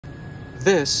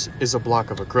This is a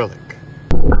block of acrylic.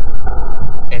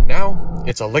 And now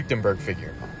it's a Lichtenberg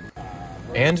figure.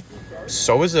 And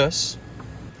so is this.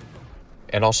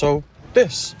 And also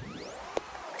this.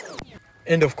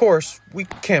 And of course, we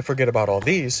can't forget about all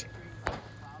these.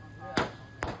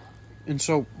 And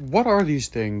so, what are these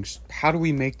things? How do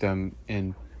we make them?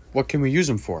 And what can we use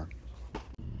them for?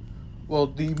 Well,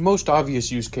 the most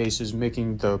obvious use case is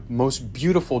making the most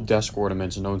beautiful desk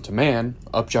ornaments known to man,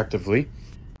 objectively.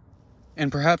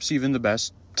 And perhaps even the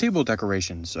best table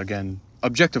decorations, again,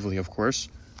 objectively, of course.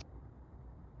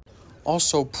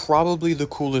 Also, probably the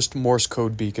coolest Morse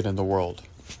code beacon in the world.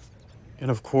 And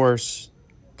of course,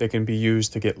 they can be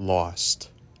used to get lost.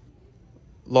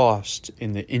 Lost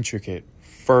in the intricate,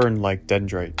 fern-like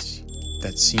dendrites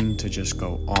that seem to just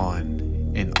go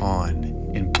on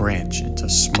and branch into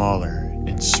smaller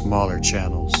and smaller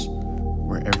channels,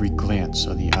 where every glance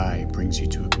of the eye brings you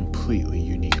to a completely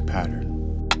unique pattern.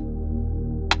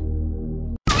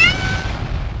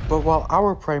 But while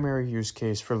our primary use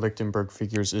case for Lichtenberg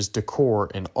figures is decor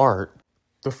and art,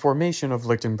 the formation of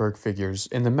Lichtenberg figures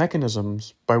and the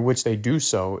mechanisms by which they do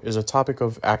so is a topic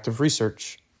of active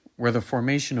research, where the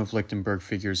formation of Lichtenberg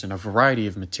figures in a variety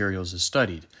of materials is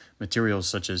studied. Materials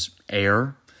such as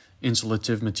air,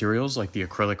 insulative materials like the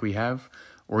acrylic we have,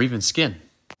 or even skin.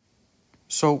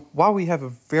 So while we have a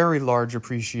very large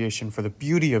appreciation for the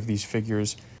beauty of these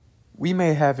figures, we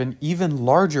may have an even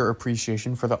larger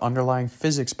appreciation for the underlying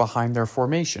physics behind their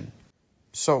formation.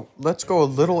 So let's go a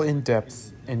little in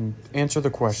depth and answer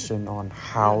the question on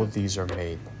how these are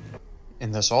made.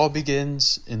 And this all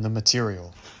begins in the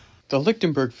material. The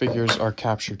Lichtenberg figures are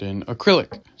captured in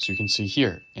acrylic, as you can see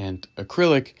here, and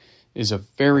acrylic is a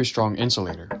very strong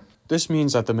insulator. This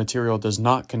means that the material does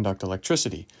not conduct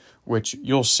electricity, which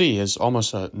you'll see is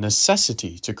almost a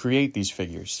necessity to create these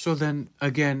figures. So then,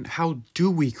 again, how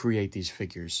do we create these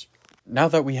figures? Now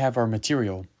that we have our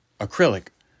material, acrylic,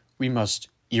 we must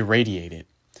irradiate it.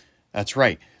 That's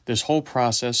right, this whole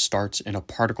process starts in a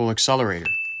particle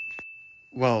accelerator.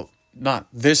 Well, not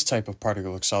this type of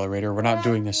particle accelerator. We're not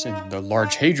doing this in the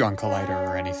Large Hadron Collider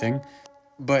or anything,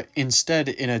 but instead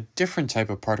in a different type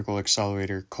of particle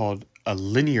accelerator called a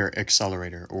linear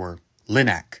accelerator, or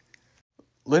LINAC.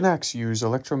 LINACs use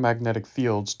electromagnetic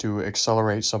fields to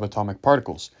accelerate subatomic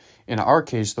particles. In our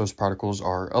case, those particles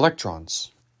are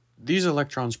electrons. These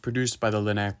electrons produced by the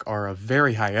LINAC are of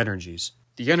very high energies.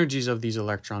 The energies of these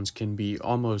electrons can be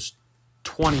almost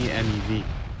 20 MeV,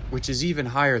 which is even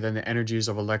higher than the energies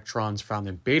of electrons found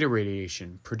in beta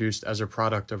radiation produced as a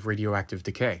product of radioactive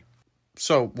decay.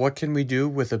 So what can we do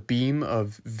with a beam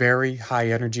of very high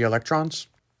energy electrons?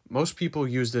 Most people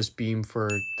use this beam for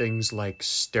things like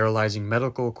sterilizing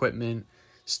medical equipment,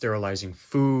 sterilizing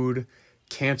food,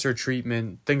 cancer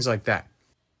treatment, things like that.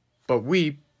 But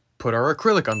we put our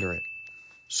acrylic under it.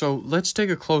 So let's take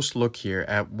a close look here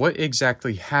at what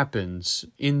exactly happens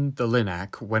in the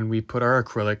LINAC when we put our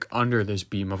acrylic under this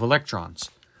beam of electrons.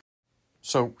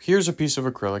 So here's a piece of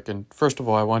acrylic, and first of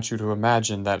all, I want you to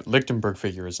imagine that Lichtenberg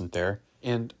figure isn't there,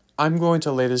 and I'm going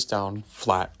to lay this down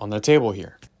flat on the table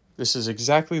here. This is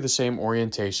exactly the same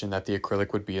orientation that the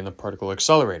acrylic would be in the particle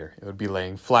accelerator. It would be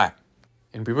laying flat,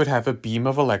 and we would have a beam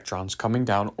of electrons coming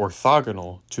down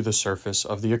orthogonal to the surface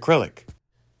of the acrylic.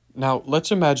 Now,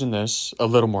 let's imagine this a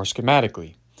little more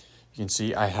schematically. You can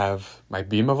see I have my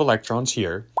beam of electrons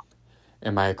here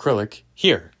and my acrylic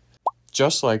here,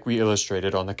 just like we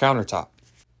illustrated on the countertop.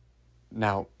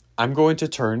 Now, I'm going to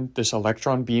turn this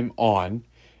electron beam on, and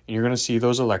you're going to see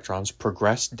those electrons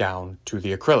progress down to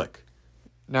the acrylic.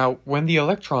 Now, when the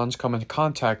electrons come in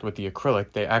contact with the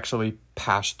acrylic, they actually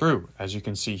pass through, as you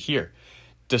can see here,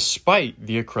 despite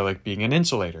the acrylic being an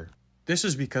insulator. This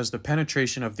is because the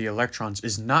penetration of the electrons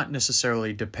is not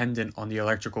necessarily dependent on the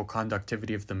electrical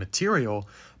conductivity of the material,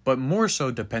 but more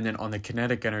so dependent on the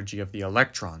kinetic energy of the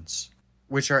electrons,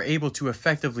 which are able to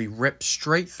effectively rip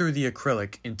straight through the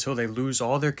acrylic until they lose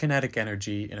all their kinetic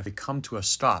energy and they come to a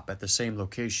stop at the same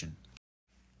location.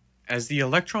 As the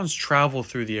electrons travel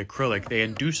through the acrylic, they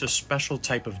induce a special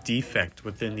type of defect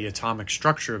within the atomic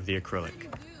structure of the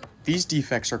acrylic. These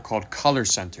defects are called color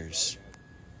centers.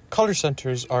 Color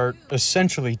centers are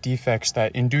essentially defects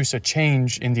that induce a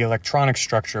change in the electronic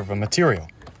structure of a material.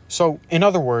 So, in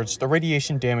other words, the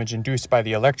radiation damage induced by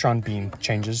the electron beam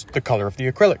changes the color of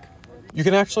the acrylic. You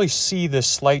can actually see this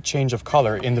slight change of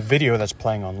color in the video that's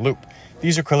playing on loop.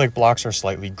 These acrylic blocks are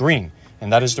slightly green,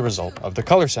 and that is the result of the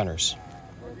color centers.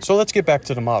 So let's get back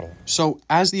to the model. So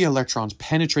as the electrons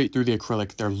penetrate through the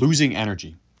acrylic, they're losing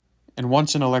energy. And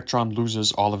once an electron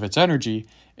loses all of its energy,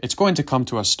 it's going to come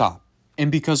to a stop.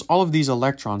 And because all of these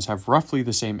electrons have roughly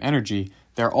the same energy,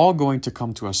 they're all going to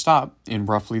come to a stop in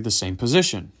roughly the same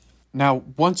position. Now,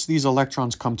 once these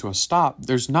electrons come to a stop,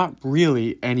 there's not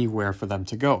really anywhere for them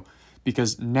to go,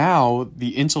 because now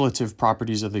the insulative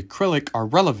properties of the acrylic are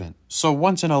relevant. So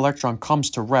once an electron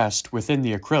comes to rest within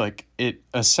the acrylic, it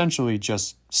essentially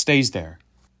just stays there.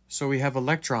 So we have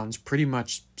electrons pretty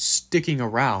much sticking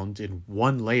around in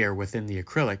one layer within the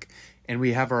acrylic, and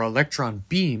we have our electron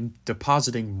beam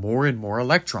depositing more and more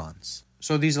electrons.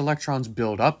 So these electrons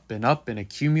build up and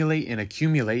accumulate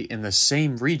in the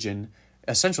same region,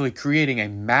 essentially creating a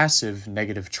massive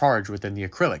negative charge within the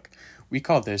acrylic. We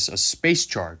call this a space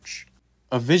charge.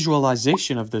 A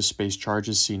visualization of this space charge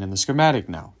is seen in the schematic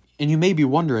now, and you may be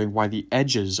wondering why the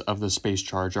edges of the space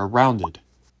charge are rounded.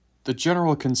 The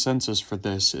general consensus for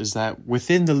this is that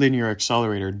within the linear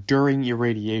accelerator during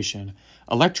irradiation,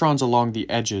 electrons along the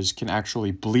edges can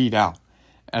actually bleed out,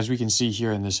 as we can see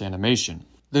here in this animation.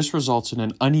 This results in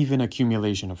an uneven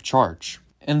accumulation of charge,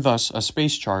 and thus a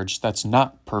space charge that's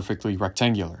not perfectly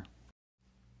rectangular.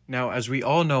 Now, as we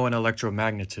all know in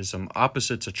electromagnetism,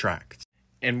 opposites attract.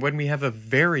 And when we have a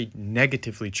very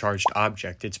negatively charged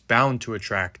object, it's bound to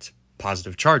attract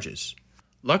positive charges.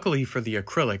 Luckily for the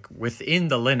acrylic, within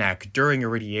the linac during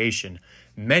irradiation,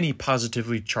 many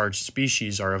positively charged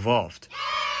species are evolved.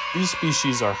 These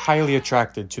species are highly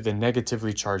attracted to the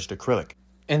negatively charged acrylic,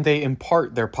 and they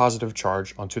impart their positive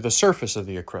charge onto the surface of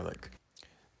the acrylic.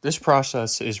 This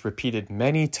process is repeated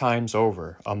many times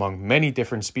over among many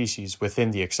different species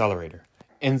within the accelerator,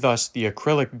 and thus the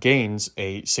acrylic gains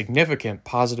a significant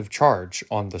positive charge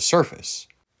on the surface.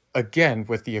 Again,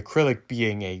 with the acrylic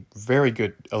being a very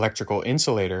good electrical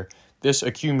insulator, this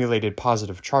accumulated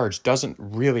positive charge doesn't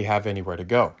really have anywhere to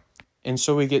go. And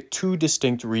so we get two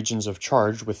distinct regions of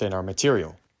charge within our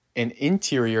material: an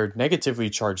interior negatively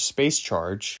charged space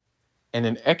charge and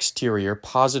an exterior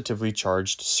positively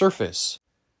charged surface.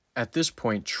 At this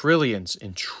point, trillions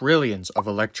and trillions of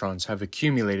electrons have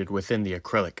accumulated within the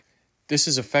acrylic. This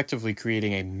is effectively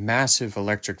creating a massive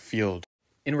electric field.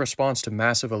 In response to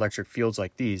massive electric fields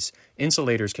like these,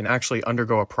 insulators can actually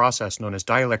undergo a process known as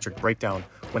dielectric breakdown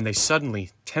when they suddenly,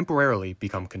 temporarily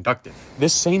become conductive.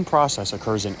 This same process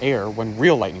occurs in air when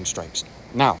real lightning strikes.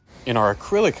 Now, in our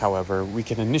acrylic, however, we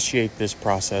can initiate this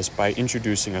process by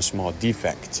introducing a small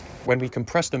defect. When we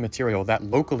compress the material, that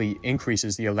locally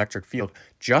increases the electric field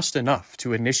just enough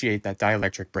to initiate that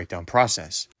dielectric breakdown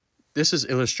process. This is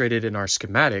illustrated in our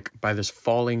schematic by this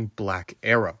falling black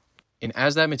arrow. And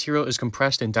as that material is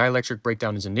compressed and dielectric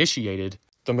breakdown is initiated,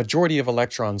 the majority of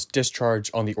electrons discharge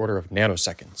on the order of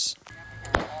nanoseconds,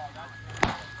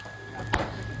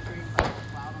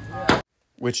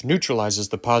 which neutralizes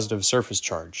the positive surface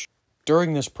charge.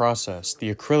 During this process,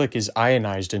 the acrylic is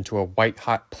ionized into a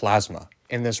white-hot plasma,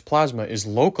 and this plasma is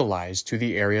localized to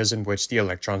the areas in which the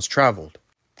electrons traveled.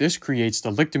 This creates the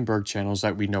Lichtenberg channels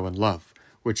that we know and love,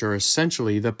 which are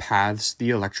essentially the paths the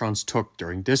electrons took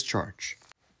during discharge.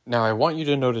 Now, I want you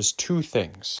to notice two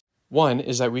things. One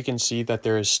is that we can see that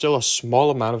there is still a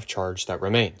small amount of charge that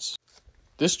remains.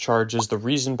 This charge is the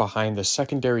reason behind the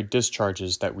secondary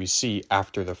discharges that we see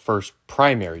after the first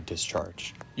primary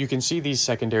discharge. You can see these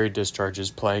secondary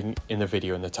discharges playing in the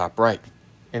video in the top right,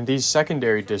 and these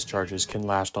secondary discharges can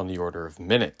last on the order of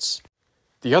minutes.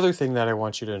 The other thing that I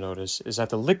want you to notice is that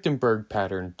the Lichtenberg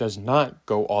pattern does not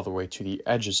go all the way to the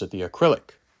edges of the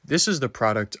acrylic. This is the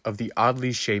product of the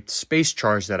oddly shaped space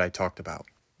charge that I talked about.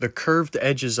 The curved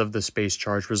edges of the space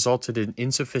charge resulted in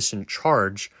insufficient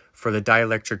charge for the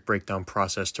dielectric breakdown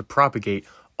process to propagate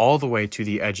all the way to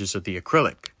the edges of the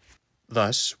acrylic.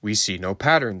 Thus, we see no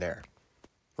pattern there.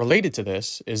 Related to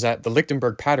this is that the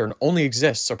Lichtenberg pattern only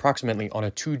exists approximately on a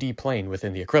 2D plane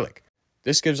within the acrylic.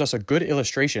 This gives us a good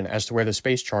illustration as to where the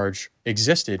space charge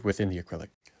existed within the acrylic.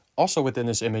 Also within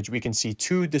this image, we can see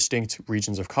two distinct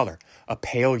regions of color, a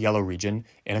pale yellow region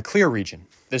and a clear region.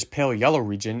 This pale yellow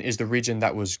region is the region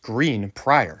that was green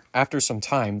prior. After some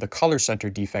time, the color center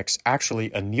defects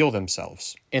actually anneal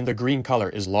themselves, and the green color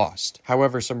is lost.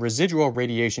 However, some residual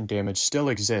radiation damage still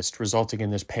exists, resulting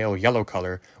in this pale yellow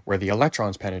color where the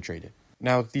electrons penetrated.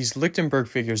 Now, these Lichtenberg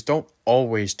figures don't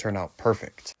always turn out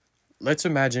perfect. Let's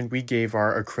imagine we gave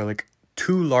our acrylic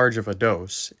too large of a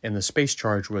dose and the space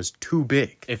charge was too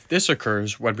big. If this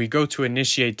occurs when we go to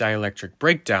initiate dielectric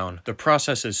breakdown, the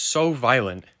process is so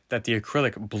violent that the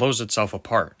acrylic blows itself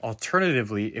apart.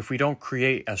 Alternatively, if we don't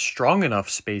create a strong enough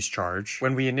space charge,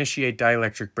 when we initiate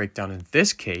dielectric breakdown in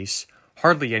this case,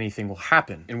 hardly anything will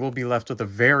happen, and we'll be left with a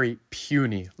very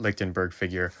puny Lichtenberg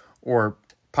figure, or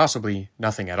possibly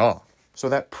nothing at all. So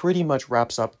that pretty much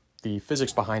wraps up the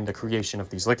physics behind the creation of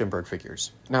these Lichtenberg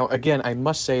figures. Now, again, I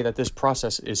must say that this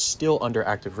process is still under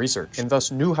active research, and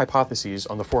thus new hypotheses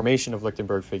on the formation of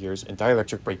Lichtenberg figures and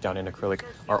dielectric breakdown in acrylic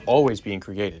are always being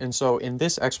created. And so in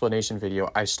this explanation video,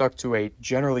 I stuck to a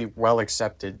generally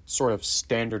well-accepted, sort of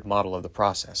standard model of the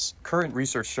process. Current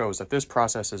research shows that this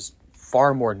process is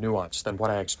far more nuanced than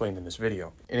what I explained in this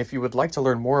video. And if you would like to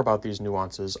learn more about these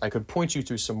nuances, I could point you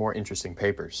to some more interesting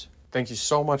papers. Thank you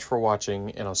so much for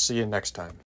watching, and I'll see you next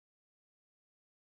time.